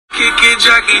Kick it,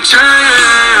 Jackie Chan.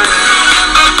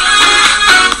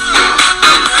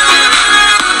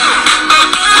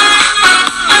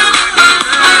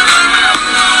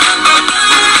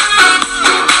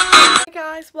 Hey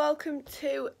guys, welcome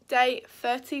to day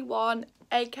 31,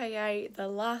 aka the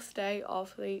last day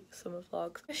of the summer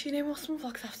vlogs. Actually, no more summer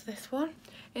vlogs after this one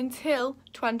until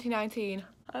 2019.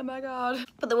 Oh my god.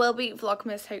 But there will be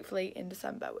Vlogmas hopefully in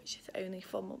December, which is only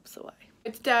 4 months away.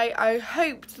 Today I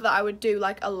hoped that I would do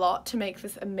like a lot to make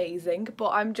this amazing, but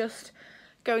I'm just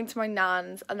going to my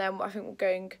nan's and then I think we're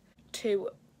going to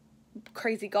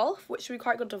Crazy Golf, which will be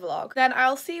quite good to vlog. Then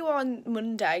I'll see you on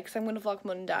Monday because I'm going to vlog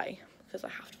Monday. Because I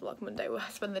have to vlog Monday. We'll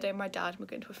spend the day with my dad and we're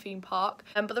going to a theme park.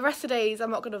 But the rest of the days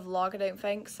I'm not going to vlog, I don't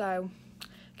think, so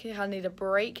okay, I need a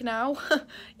break now.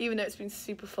 Even though it's been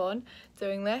super fun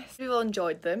doing this. Hope you all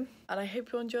enjoyed them and I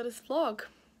hope you all enjoy this vlog.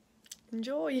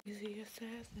 Enjoy. Easier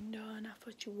said than done. I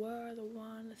thought you were the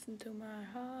one. Listen to my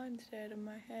heart instead of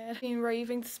my head. Been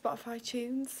raving to Spotify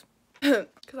tunes. Because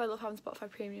I love having Spotify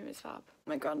Premium, it's fab.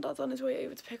 My granddad's on his way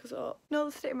over to pick us up. You know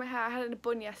the state of my hair, I had it in a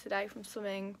bun yesterday from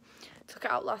swimming. Took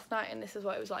it out last night and this is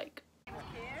what it was like.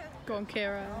 Go on,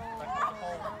 Kira.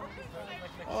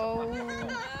 Oh.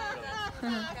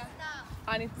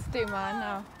 I need to do mine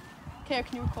now. Kira,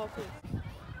 can you record please?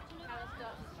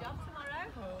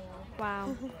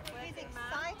 Wow. He's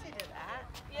excited at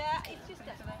that. Yeah, it's just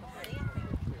free.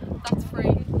 That's free.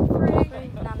 He's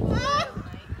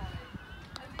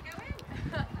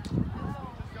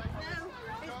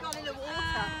gone in the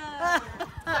water.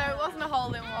 So it wasn't a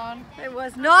hole in one. It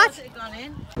was not. It gone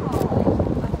in.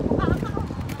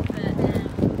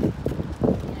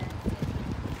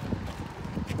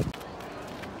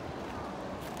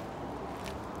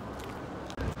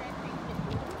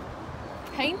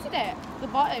 Painted it? The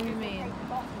bottom you mean?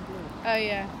 Oh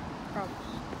yeah. Probably.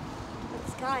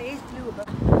 The sky is blue, but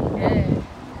Yeah.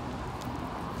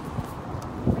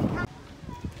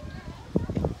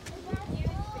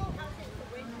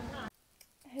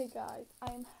 Hey guys,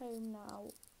 I'm home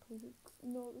now. Please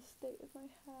ignore the state of my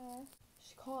hair.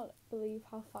 She can't believe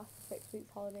how fast 6 weeks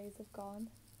holidays have gone.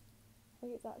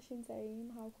 Like, it's actually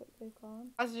insane how quick they've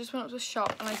gone. I just went up to the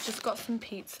shop and I just got some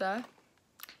pizza.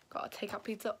 Got a takeout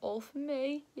pizza all for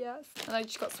me, yes. And I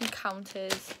just got some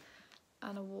counters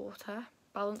and a water.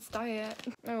 Balanced diet.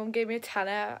 My mum gave me a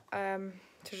tenner to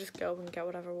just go and get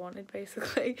whatever I wanted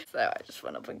basically. So I just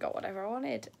went up and got whatever I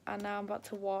wanted. And now I'm about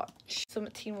to watch some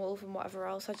Teen Wolf and whatever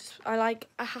else. I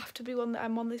have to be I'm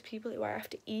one of those people where I have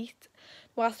to eat.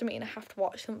 Whilst I'm eating I have to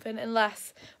watch something.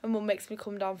 Unless my mum makes me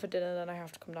come down for dinner, then I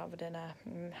have to come down for dinner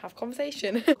and have a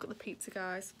conversation. Look at the pizza,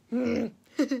 guys.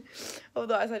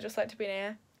 Otherwise I just like to be in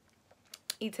here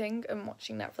eating and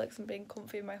watching Netflix and being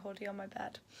comfy in my hoodie on my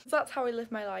bed. So that's how I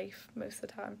live my life most of the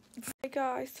time. Hey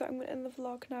guys, so I'm going to end the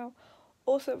vlog now.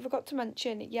 Also, I forgot to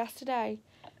mention, yesterday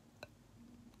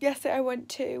I went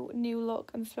to New Look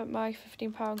and spent my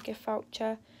 £15 gift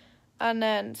voucher. And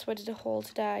then, so I did a haul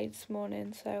today, this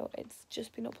morning, so it's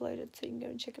just been uploaded so you can go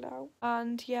and check it out.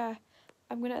 And yeah,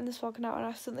 I'm going to end this vlog now, and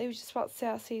I suddenly was just about to say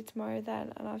I'll see you tomorrow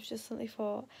then, and I've just suddenly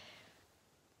thought,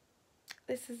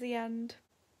 this is the end.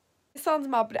 It sounds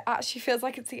mad, but it actually feels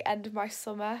like it's the end of my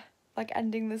summer, like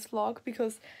ending this vlog,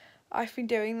 because I've been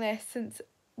doing this since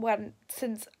the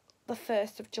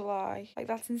 1st of July. Like,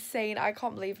 that's insane. I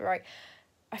can't believe it, right?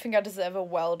 I think I deserve a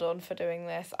well done for doing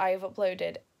this. I have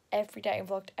uploaded every day and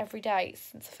vlogged every day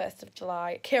since the 1st of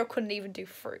July. Kira couldn't even do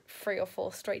 3 or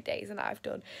 4 straight days, and I've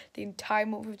done the entire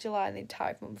month of July and the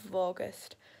entire month of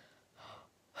August.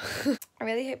 I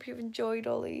really hope you've enjoyed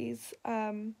all these.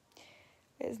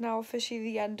 It's now officially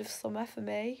the end of summer for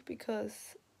me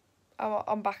because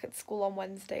I'm back at school on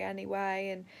Wednesday anyway,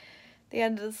 and the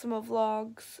end of the summer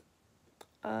vlogs.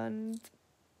 And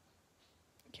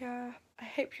yeah, I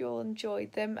hope you all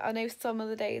enjoyed them. I know some of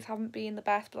the days haven't been the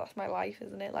best, but that's my life,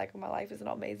 isn't it? Like, my life is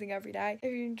not amazing every day.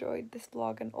 If you enjoyed this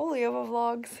vlog and all the other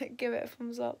vlogs, give it a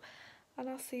thumbs up. And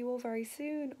I'll see you all very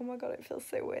soon. Oh my god, it feels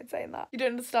so weird saying that. You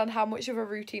don't understand how much of a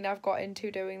routine I've got into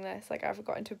doing this. Like, I've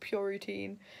got into a pure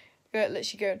routine.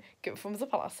 Literally go and give a thumbs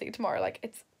up and I'll see you tomorrow. Like,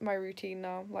 it's my routine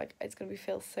now. Like, it's gonna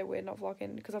feel so weird not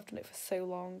vlogging because I've done it for so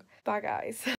long. Bye guys.